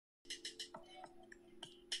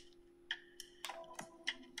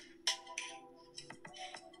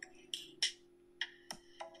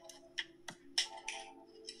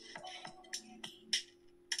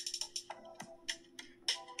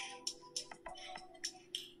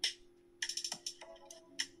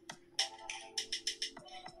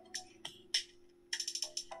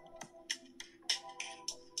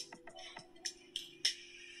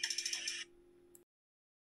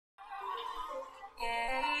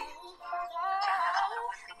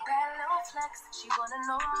flex, she wanna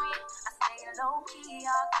know me. I stay low key,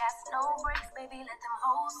 all gas, no brakes, baby, let them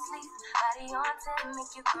hoes sleep. Body on 10, make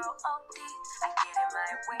your girl OD. I get in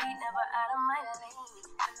my way, never out of my lane.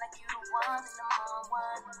 Feel like you the one and I'm on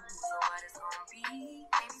one. So what it's gonna be?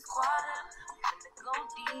 Baby, squad up, we finna go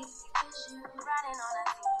deep. Cause you riding on a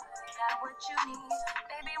team, you got what you need.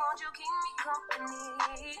 Baby, won't you keep me company?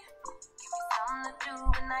 Give me something to do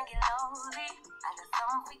when I get lonely. I got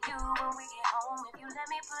something for you when we get home. If you let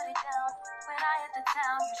me put it down, when I hit the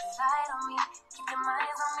town, you should slide on me. Keep your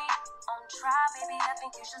minds on me. On try, baby, I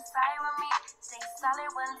think you should side with me. Stay solid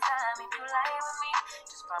one time if you lie with me.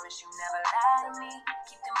 Just promise you never lie to me.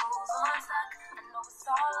 Keep the moves on tuck. I know it's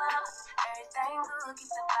all love. Everything good. Keep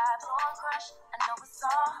the vibes on crush. I know it's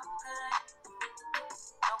all good.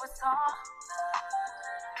 Know it's all love.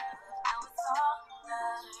 Know it's all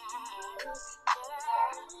love.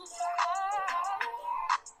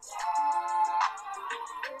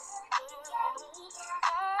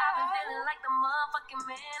 I've been feeling like the motherfucking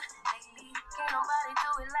man lately. Can't nobody do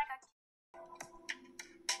it like I can.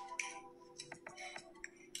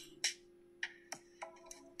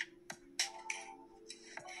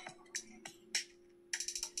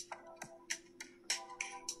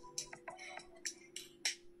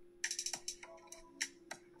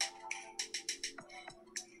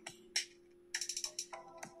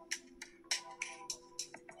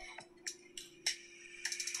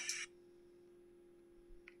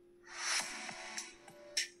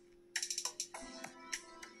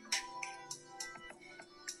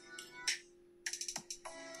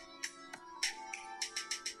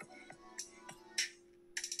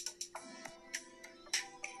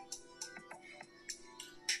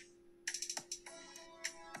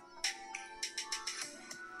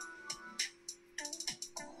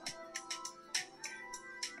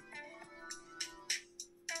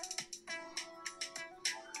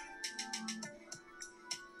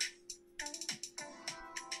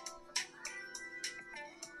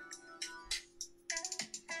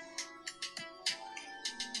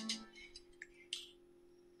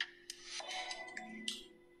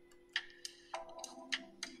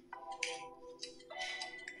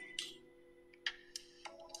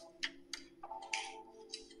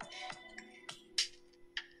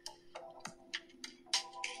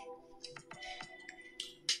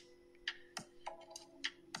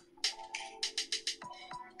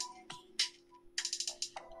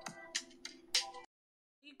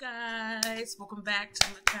 Guys, welcome back to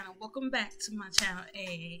my channel. Welcome back to my channel.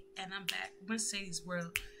 And I'm back. Mercedes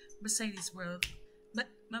World. But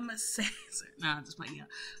my Mercedes. Nah, just playing.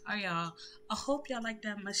 Alright, y'all. I hope y'all like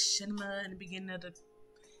that machinima in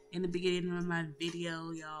the beginning of my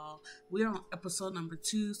video, y'all. We're on episode number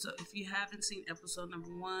 2, so if you haven't seen episode number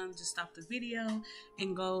 1, just stop the video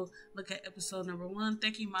and go look at episode number 1.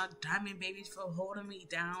 Thank you, my diamond babies, for holding me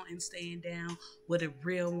down and staying down with a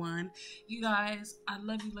real one. You guys, I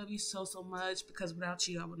love you so much, because without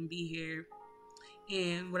you I wouldn't be here,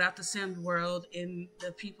 and without the sim world and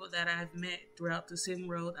the people that I've met throughout the sim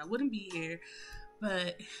world, I wouldn't be here.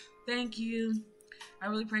 But thank you. I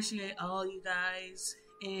really appreciate all you guys.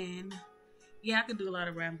 And yeah, I could do a lot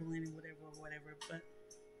of rambling and whatever, but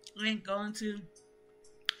I ain't going to.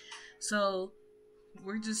 So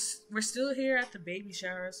we're still here at the baby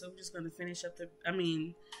shower, so we're just gonna finish up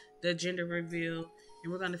the gender reveal,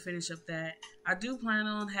 and we're gonna finish up that. I do plan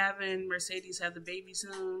on having Mercedes have the baby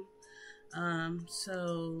soon.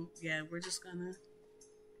 So yeah, we're just gonna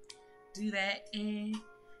do that, and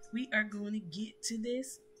we are going to get to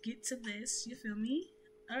this. You feel me?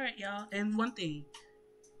 All right, y'all. And one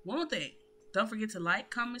more thing, don't forget to like,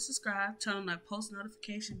 comment, subscribe, turn on that post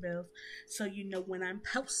notification bell so you know when I'm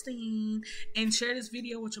posting, and share this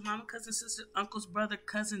video with your mama, cousin, sister, uncles, brother,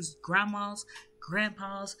 cousins, grandmas,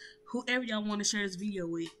 grandpas, whoever y'all want to share this video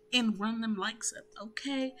with, and run them likes up,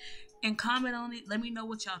 okay? And comment on it. Let me know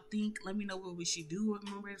what y'all think. Let me know what we should do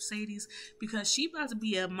with Cedes, because she about to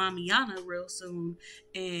be a mamiana real soon,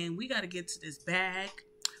 and we got to get to this bag.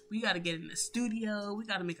 We got to get in the studio. We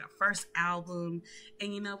got to make our first album.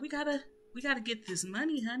 And, you know, we got to get this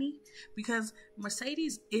money, honey. Because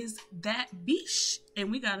Mercedes is that bitch.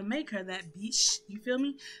 And we got to make her that bitch. You feel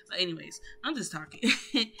me? But anyways, I'm just talking.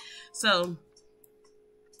 So,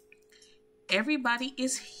 everybody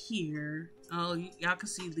is here. Oh, y'all can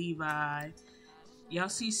see Levi. Y'all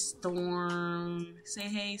see Storm. Say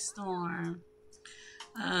hey, Storm.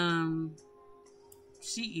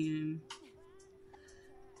 She eating.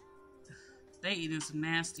 They eating some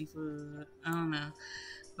nasty food. I don't know.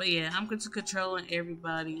 But yeah, I'm controlling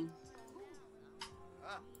everybody.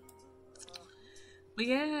 But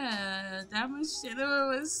yeah, that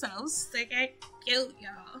machinima was so sick and cute,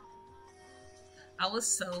 y'all. I was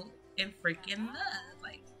so in freaking love.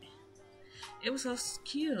 Like, it was so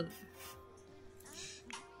cute.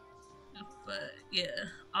 But yeah,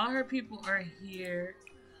 all her people are here.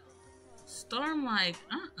 Storm like,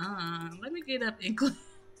 let me get up and clean.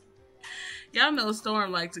 Y'all know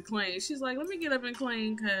Storm like to clean. She's like, let me get up and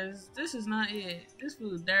clean because this is not it. This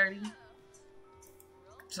food's dirty.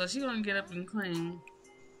 So she gonna get up and clean.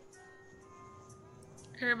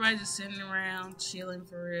 Everybody just sitting around chilling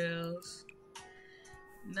for reals.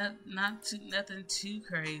 Nothing too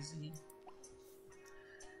crazy.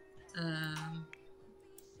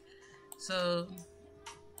 So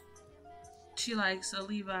she like, so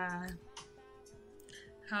Levi,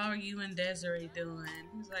 how are you and Desiree doing?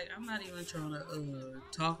 He's like, I'm not even trying to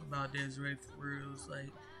talk about Desiree for real. It's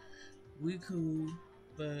like, we cool,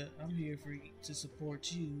 but I'm here to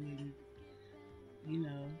support you, and you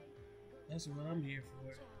know, that's what I'm here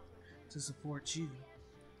for, to support you.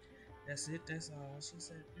 That's it, that's all. She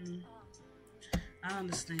said, I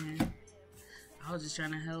understand. I was just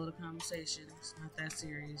trying to hold a conversation. It's not that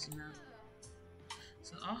serious, you know.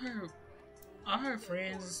 So all her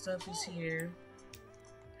friends and stuff is here.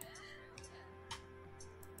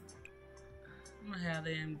 I'm gonna have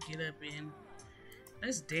them get up and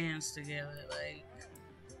let's dance together. Like,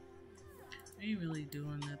 we ain't really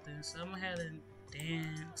doing nothing, so I'm gonna have them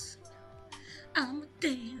dance. I'ma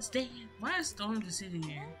dance. Why is Storm just sitting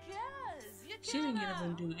here? She didn't get up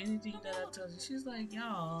and do anything that I told her. She's like,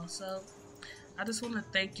 y'all. So I just want to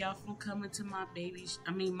thank y'all for coming to my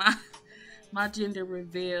my gender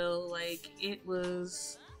reveal. Like, it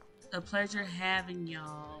was a pleasure having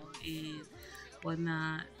y'all and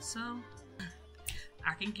whatnot. So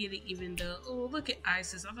I can get it, even though, oh, look at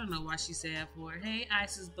Isis. I don't know why she said for it. Hey,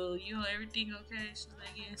 Isis, boo, everything okay? She's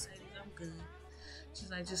like, yeah, Cedes, I'm good.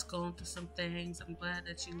 She's like, just going through some things. I'm glad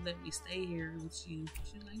that you let me stay here with you.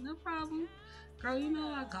 She's like, no problem. Girl, you know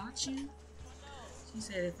I got you. She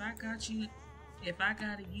said, if I got you, if I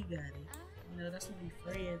got it, you got it. You know, that's what we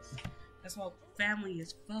friends. That's what family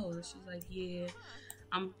is for. She's like, yeah,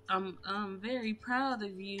 I'm very proud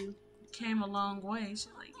of you. Came a long way. She's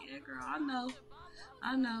like, yeah, girl,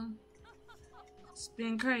 I know. It's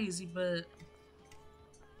been crazy, but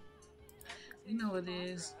you know it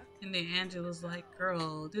is. And then Angela's like,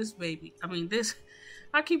 girl,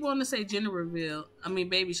 I keep wanting to say gender reveal.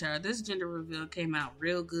 Baby shower. This gender reveal came out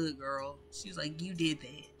real good, girl. She's like, you did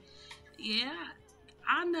that. Yeah,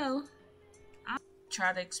 I know. I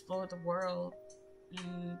try to explore the world,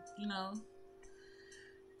 and, you know,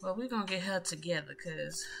 but we're gonna get her together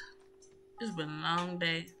because it's been a long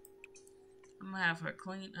day. I'm gonna have her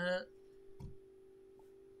clean up.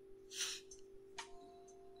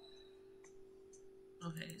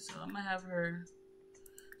 Okay, so I'm gonna have her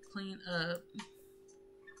clean up.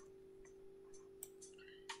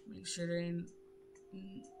 Make sure there ain't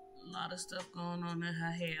a lot of stuff going on in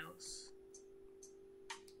her house.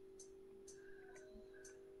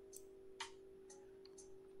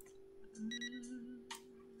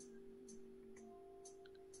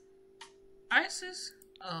 Isis?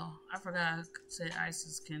 Oh, I forgot I said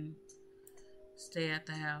Isis can stay at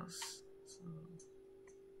the house. So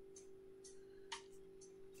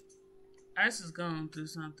Isis going through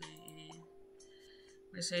something, and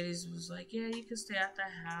Mercedes was like, yeah, you can stay at the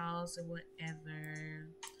house or whatever,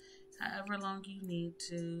 however long you need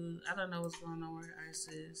to. I don't know what's going on with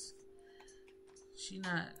Isis.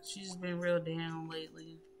 She's been real down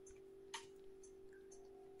lately.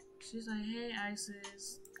 She's like, hey,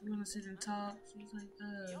 Isis, you wanna sit and talk? She's like,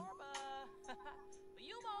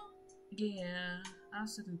 yeah, I'll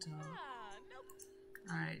sit and talk.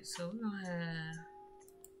 Alright, so we're gonna have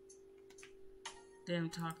them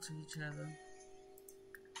talk to each other.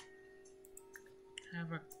 Have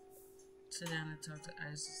her sit down and talk to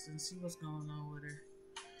Isis and see what's going on with her.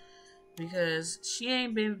 Because she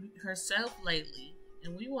ain't been herself lately.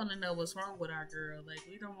 And we want to know what's wrong with our girl. Like,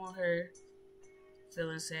 we don't want her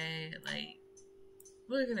feeling sad. Like,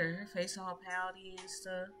 look at her face all pouty and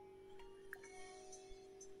stuff.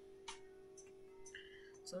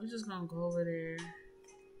 So we're just gonna go over there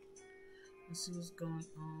and see what's going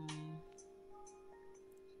on.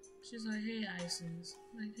 She's like, hey, Isis.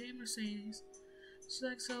 I'm like, hey, Mercedes. She's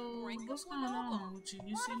like, so what's going on with you?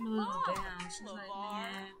 You seem a little down. She's like,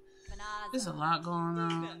 man, there's a lot going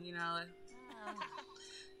on, you know.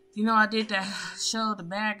 You know, I did that show, the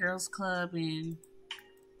Bad Girls Club, and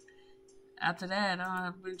after that,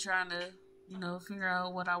 I've been trying to, you know, figure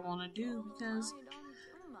out what I want to do because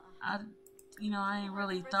I ain't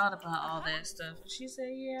really thought about all that stuff. And she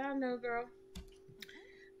said, yeah, I know, girl.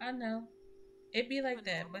 I know. It be like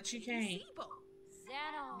that, but you can't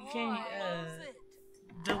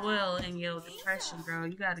do well in your depression, girl.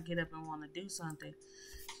 You got to get up and want to do something.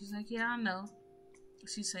 She's like, yeah, I know.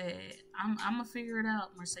 She said, I'm going to figure it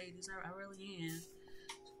out, Mercedes. I really am.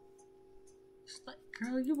 She's like,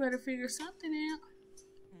 girl, you better figure something out.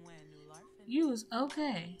 You was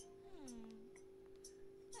okay.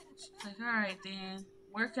 She's like, all right, then.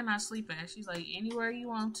 Where can I sleep at? She's like, anywhere you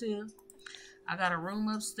want to. I got a room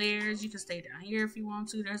upstairs. You can stay down here if you want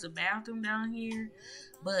to. There's a bathroom down here.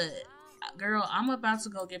 But, girl, I'm about to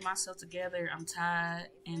go get myself together. I'm tired,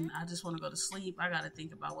 and I just want to go to sleep. I got to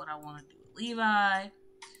think about what I want to do with Levi.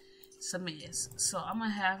 It's a mess. So, I'm going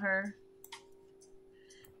to have her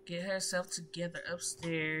get herself together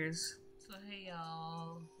upstairs. So, hey,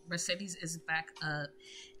 y'all. Mercedes is back up.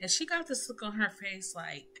 And she got this look on her face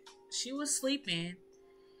like she was sleeping.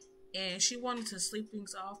 And she wanted to sleep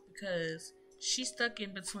things off because she's stuck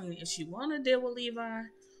in between if she want to deal with Levi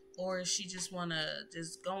or if she just want to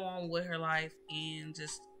just go on with her life and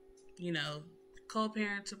just, you know,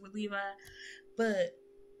 co-parent with Levi. But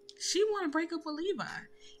she want to break up with Levi.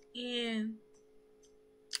 And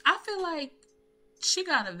I feel like she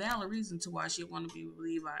got a valid reason to why she want to be with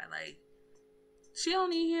Levi. Like, she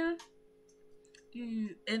don't need him.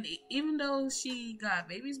 And even though she got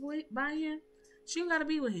babies by him, she don't got to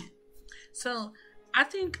be with him. So, I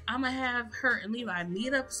think I'm going to have her and Levi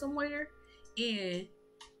meet up somewhere, and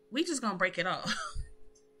we just going to break it off.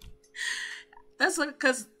 That's like,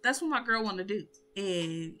 because that's what my girl want to do.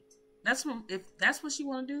 And if that's what she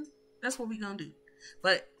want to do, that's what we going to do.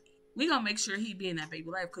 But we going to make sure he be in that baby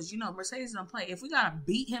life, because, you know, Mercedes don't play. If we got to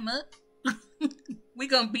beat him up, we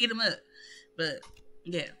going to beat him up. But,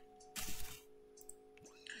 yeah.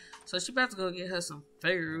 So, she about to go get her some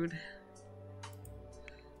food.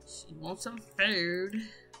 She wants some food.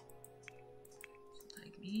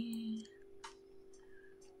 Like me.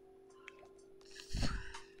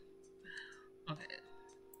 Okay.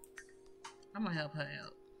 I'm gonna help her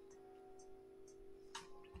out.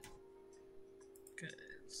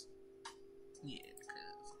 Cause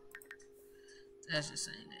that's just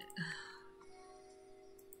saying it.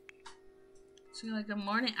 She's like, good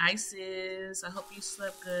morning, Isis. I hope you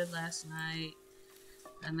slept good last night.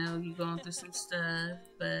 I know you going through some stuff,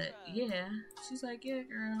 but yeah. She's like, yeah,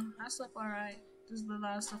 girl, I slept alright. There's a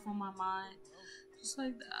lot of stuff on my mind. She's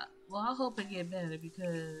like, well, I hope it get better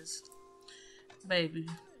because, baby,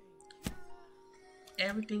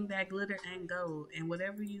 everything that glitter ain't gold. And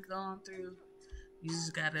whatever you going through, you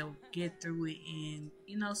just gotta get through it and,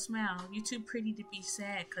 you know, smile. You too pretty to be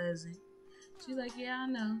sad, cousin. She's like, yeah, I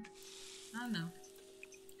know.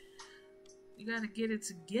 You gotta get it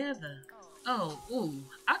together. Oh, ooh,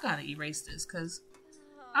 I gotta erase this because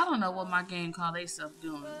I don't know what my game called theyself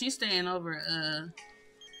doing. She's staying over her.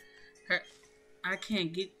 I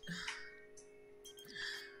can't get.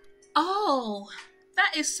 Oh,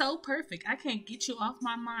 that is so perfect. I can't get you off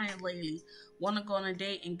my mind lately. Wanna go on a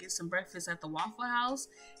date and get some breakfast at the Waffle House?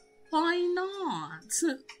 Why not?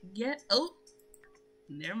 Oh,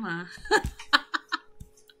 never mind.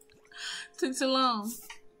 Took too long.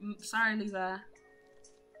 Sorry, Levi.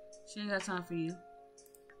 She ain't got time for you.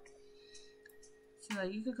 She's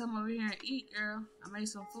like, you can come over here and eat, girl. I made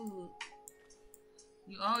some food.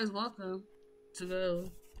 You always welcome to go.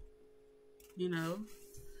 You know,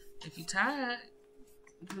 if you're tired,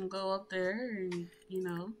 you can go up there and, you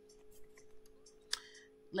know,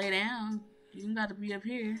 lay down. You ain't got to be up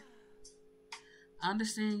here. I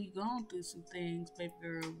understand you going through some things, baby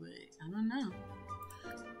girl, but I don't know.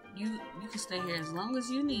 You can stay here as long as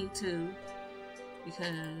you need to.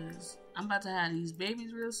 Because I'm about to have these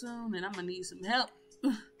babies real soon and I'm gonna need some help.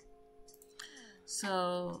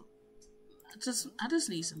 So I just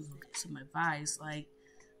need some advice. Like,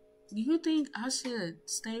 do you think I should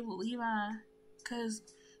stay with Levi? Cause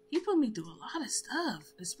he put me through a lot of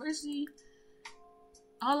stuff. Especially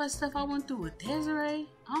all that stuff I went through with Desiree.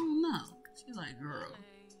 I don't know. She's like, girl,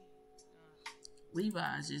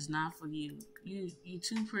 Levi is just not for you. You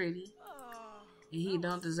too pretty. And he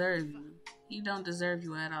don't deserve you. He don't deserve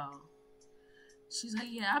you at all. She's like,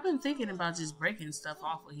 yeah, I've been thinking about just breaking stuff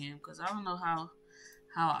off with him because I don't know how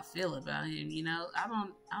I feel about him, you know. I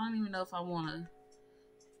don't even know if I want to,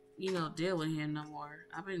 you know, deal with him no more.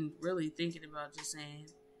 I've been really thinking about just saying,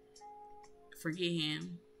 forget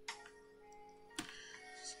him.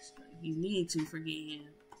 You need to forget him.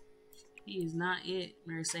 He is not it,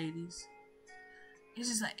 Mercedes. It's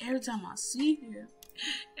just like every time I see him,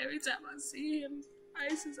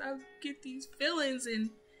 Isis, I get these feelings and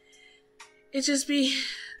it just be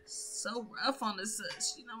so rough on the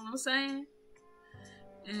sis, you know what I'm saying?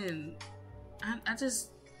 And I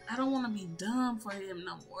just I don't want to be dumb for him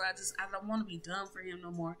no more. I don't want to be dumb for him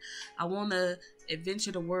no more. I want to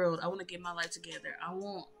adventure the world. I want to get my life together. I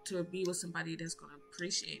want to be with somebody that's going to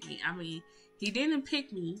appreciate me. I mean, he didn't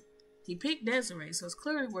pick me. He picked Desiree, so it's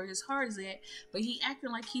clearly where his heart is at. But he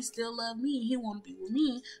acting like he still loved me. He want to be with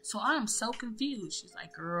me. So I'm so confused. She's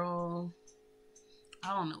like, girl, I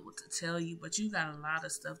don't know what to tell you, but you got a lot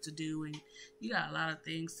of stuff to do, and you got a lot of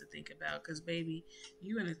things to think about. Because, baby,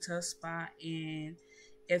 you in a tough spot, and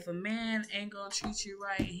if a man ain't gonna treat you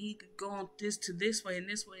right, he could go on this way and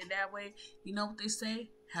that way. You know what they say?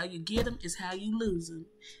 How you get them is how you lose them.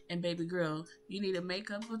 And baby girl, you need to make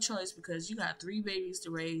up a choice, because you got 3 babies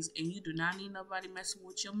to raise, and you do not need nobody messing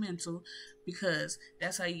with your mental, because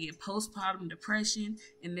that's how you get postpartum depression,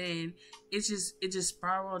 and then it just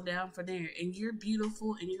spiraled down from there. And you're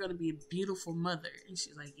beautiful, and you're gonna be a beautiful mother. And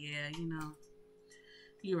she's like, yeah, you know,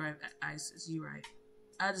 you're right, Isis, you're right.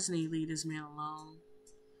 I just need to leave this man alone.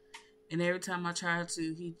 And every time I try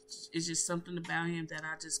to, it's just something about him that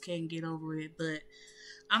I just can't get over it. But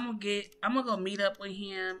I'm gonna go meet up with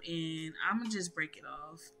him, and I'm gonna just break it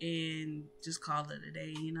off and just call it a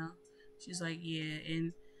day, you know? She's like, yeah,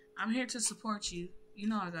 and I'm here to support you. You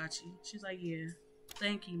know I got you. She's like, yeah,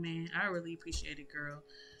 thank you, man. I really appreciate it, girl.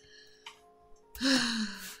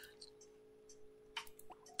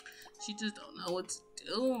 She just don't know what to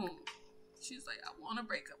do. She's like, I want to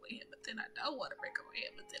break up with him, but then I don't want to break up with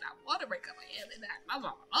him, but then I want to break up with him, and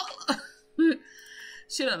I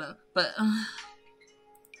she don't know. But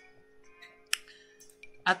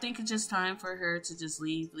I think it's just time for her to just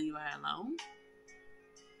leave Levi alone,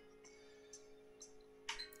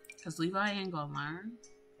 because Levi ain't gonna learn,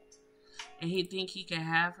 and he think he can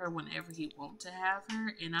have her whenever he want to have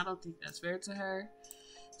her, and I don't think that's fair to her.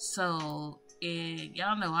 So, and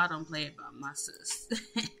y'all know I don't play about my sis.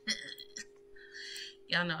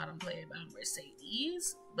 Y'all know I don't play about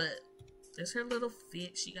Mercedes, but that's her little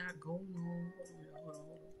fit she got going on.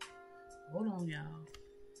 Hold on, y'all.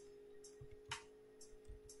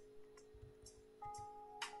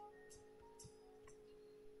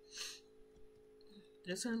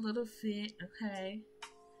 That's her little fit, okay?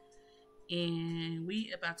 And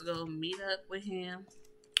we about to go meet up with him.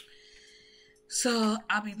 So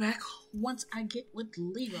I'll be back once I get with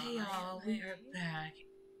Levi. Hey y'all, we are back,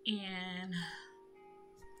 and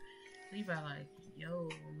Levi like, yo,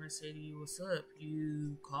 Mercedes, what's up?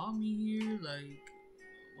 You called me here? Like,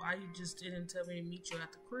 why you just didn't tell me to meet you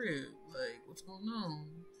at the crib? Like, what's going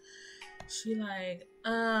on? She like,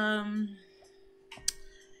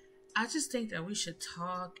 I just think that we should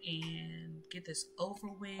talk and get this over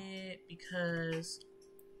with, because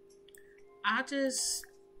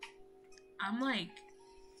I'm like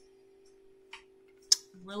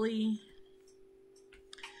really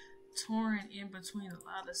torn in between a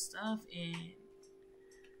lot of stuff, and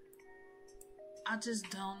I just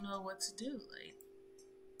don't know what to do. Like,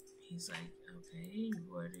 he's like, okay,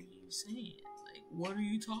 what are you saying? Like, what are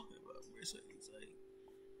you talking about, Mercedes? Like,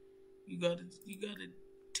 you gotta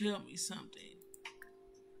tell me something.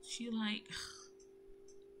 She like,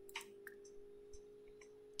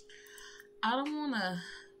 I don't wanna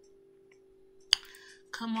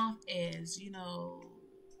come off as, you know,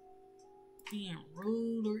 being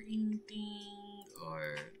rude or anything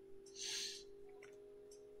or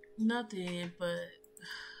nothing, but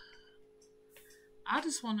I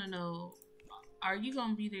just want to know, are you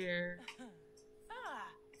gonna be there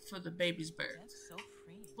for the baby's birth? That's so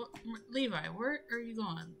free. Well, Levi, where are you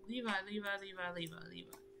going? Levi.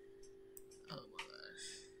 Oh my gosh.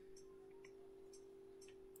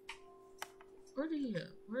 Where did he go?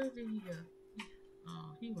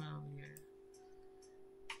 Oh, he went over here.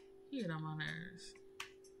 He get on my nerves.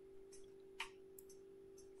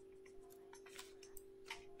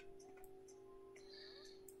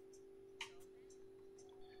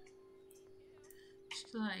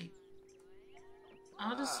 She's like,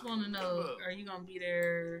 I just want to know, are you going to be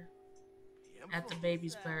there at the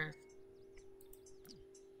baby's birth?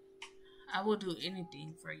 I will do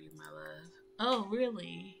anything for you, my love. Oh,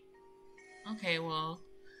 really? Okay, well,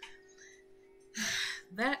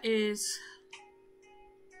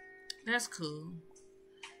 that's cool.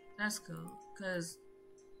 That's cool, because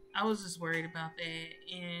I was just worried about that,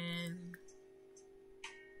 and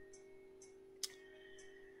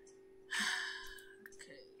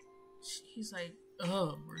okay, he's like,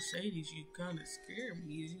 oh, Mercedes, you kind of scared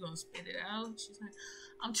me. Is you gonna spit it out? She's like,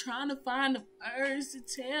 I'm trying to find the words to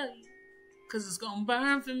tell you, because it's gonna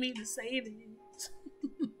burn for me to say this.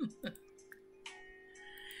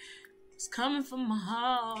 It's coming from my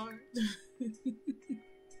heart.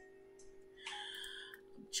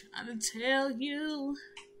 I'm trying to tell you.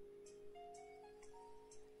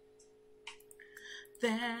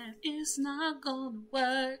 that it's not gonna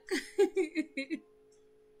work.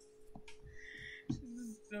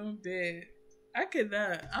 So dead. I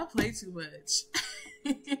cannot. I play too much.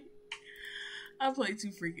 I play too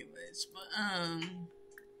freaking much. But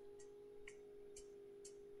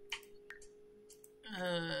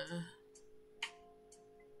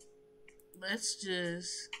let's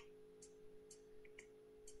just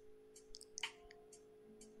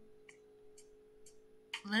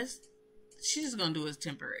she's just gonna do it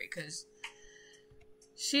temporary because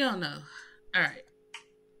she don't know. All right.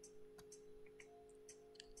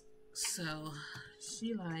 So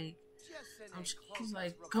she's like,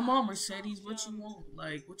 come on, Mercedes, what you want?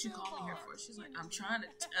 Like, what you call me here for? She's like, I'm trying to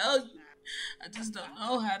tell you. I just don't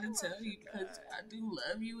know how to tell you because I do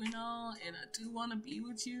love you and all, and I do want to be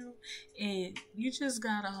with you. And you just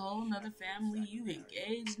got a whole nother family. You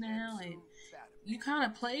engaged now, and you kind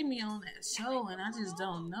of played me on that show, and I just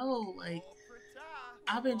don't know. Like,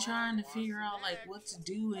 I've been trying to figure out, like, what to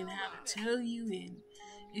do and how to tell you, and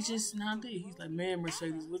it's just not there. He's like, man,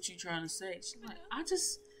 Mercedes, what you trying to say? She's like,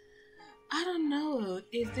 I don't know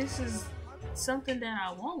if this is something that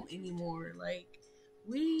I want anymore. Like,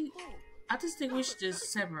 I just think we should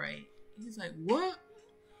just separate. He's like, what?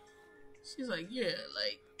 She's like, yeah,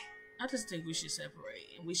 like, I just think we should separate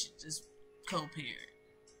and we should just co-parent.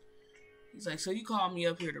 He's like, so you called me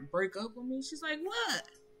up here to break up with me? She's like, what?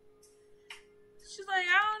 She's like,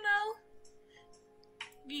 I don't know.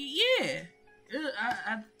 Yeah.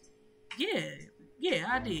 Yeah,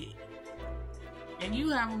 I did. And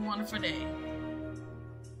you have a wonderful day.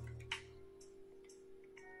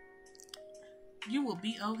 You will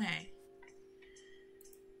be okay.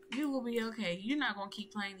 You will be okay. You're not going to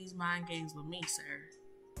keep playing these mind games with me, sir.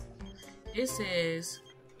 It says,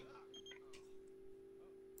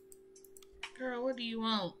 girl, what do you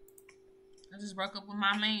want? I just broke up with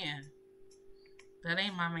my man. That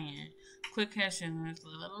ain't my man. Quick question. It's a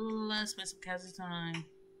little expensive casual time.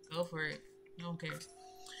 Go for it. No one cares.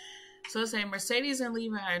 So it's saying Mercedes and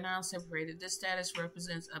Levi are now separated. This status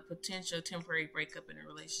represents a potential temporary breakup in a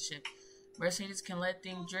relationship. Mercedes can let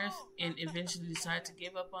things drift and eventually decide to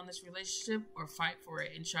give up on this relationship or fight for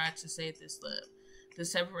it and try to save this love. The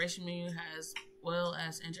separation menu has well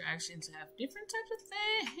as interactions have different types of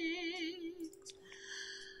things.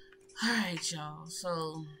 Alright, y'all.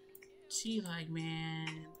 So she like,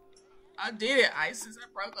 man, I did it, Isis. I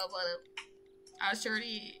broke up with him. I sure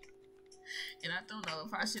did. And I don't know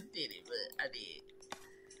if I should have did it, but I did.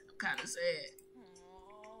 I'm kind of sad.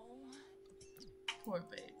 Poor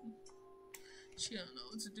baby. She don't know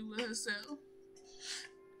what to do with herself.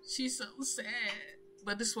 She's so sad.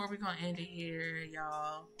 But this is where we're going to end it here,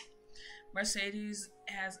 y'all. Mercedes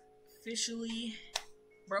has officially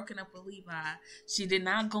broken up with Levi. She did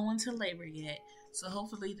not go into labor yet. So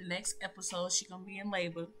hopefully the next episode she going to be in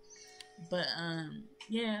labor. But,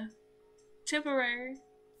 yeah. Temporary.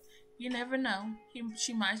 You never know.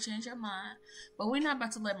 She might change her mind. But we're not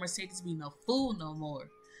about to let Mercedes be no fool no more.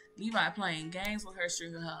 Levi playing games with her,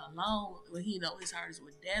 stringing her along when he know his heart is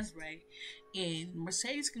with Desiree. And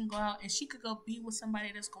Mercedes can go out and she could go be with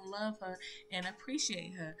somebody that's going to love her and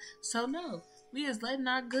appreciate her. So no, we is letting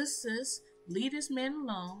our good sis leave this man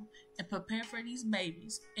alone and prepare for these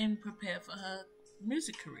babies and prepare for her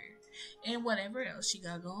music career and whatever else she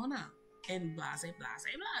got going on. And blase.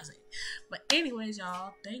 But anyways,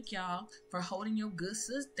 y'all, thank y'all for holding your good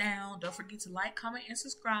sis down. Don't forget to like, comment, and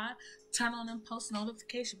subscribe. Turn on them post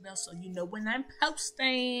notification bell so you know when I'm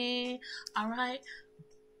posting. Alright.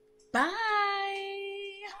 Bye.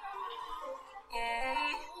 Yeah.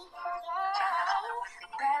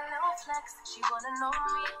 Bad little flex, she wanna know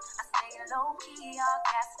me. I stay low key, all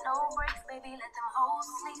gas, no breaks, baby, let them hoes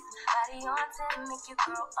sleep. Body on 10, make your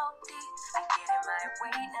girl OD. I get in my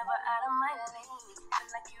way, never out of my lane. Feel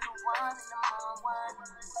like you the one and I'm on one.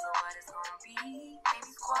 So what it's gonna be?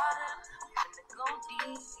 Baby, squad up, we finna go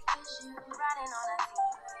deep. Cause you riding on a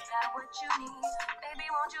team, got what you need. Baby,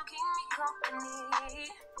 won't you keep me company?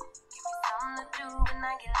 Give me something to do when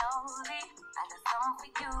I get lonely. I got something for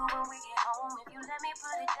you when we get home. If you let me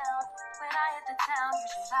put it down, when I hit the town, you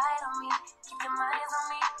should ride on me. Keep your minds on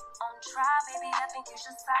me. On try, baby, I think you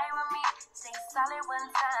should side with me. Stay solid one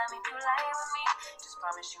time if you lie with me. Just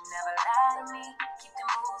promise you never lie to me. Keep the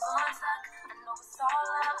moves on tuck. I know it's all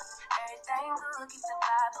love. Everything good. Keep the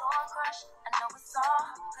vibes on crush. I know it's all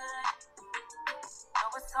good.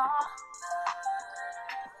 Know it's all love.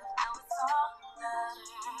 Know it's all love.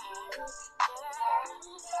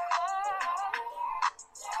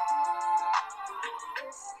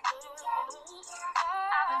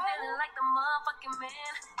 I've been feeling like the motherfucking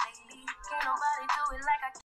man lately. Can't nobody do it like I can.